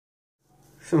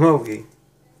Smokey.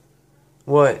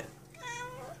 What?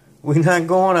 We not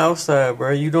going outside,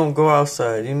 bro. You don't go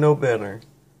outside. You know better.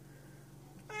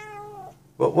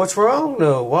 But what's wrong,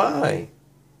 though? Why?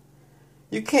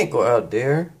 You can't go out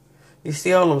there. You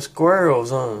see all them squirrels,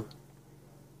 huh?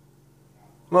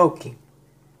 Smokey.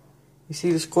 You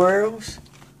see the squirrels?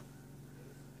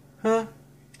 Huh?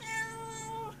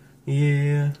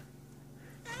 Yeah.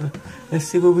 Let's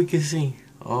see what we can see.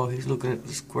 Oh, he's looking at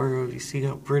the squirrels. You see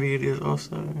how pretty it is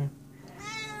outside?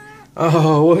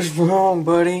 Oh, what's wrong,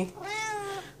 buddy?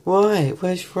 What?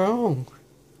 What's wrong?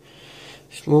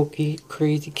 Smokey,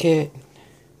 crazy cat.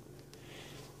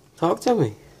 Talk to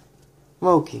me.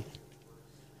 Smokey.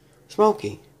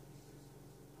 Smokey.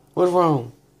 What's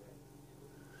wrong?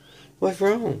 What's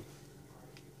wrong?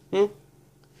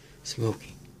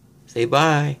 Smokey. Say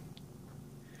bye.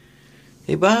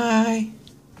 Say bye.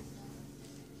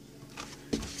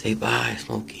 Say bye,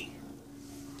 Smokey.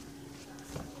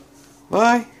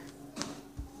 Bye.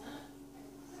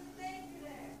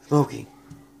 Smokey.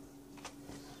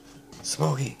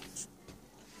 Smokey.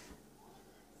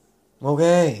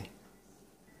 Smokey.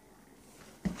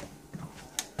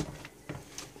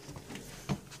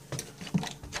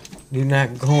 You're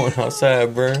not going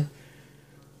outside, bruh.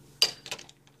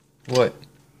 What?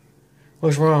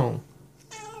 What's wrong?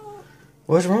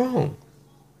 What's wrong?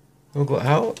 You wanna go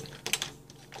out?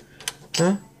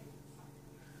 Huh?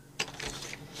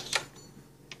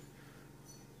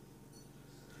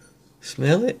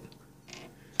 Smell it?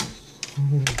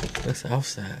 That's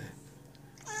outside.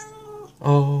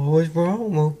 Oh, what's wrong,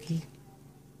 Smokey?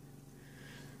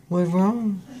 What's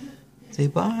wrong? Say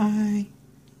bye.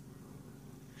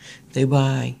 Say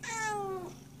bye.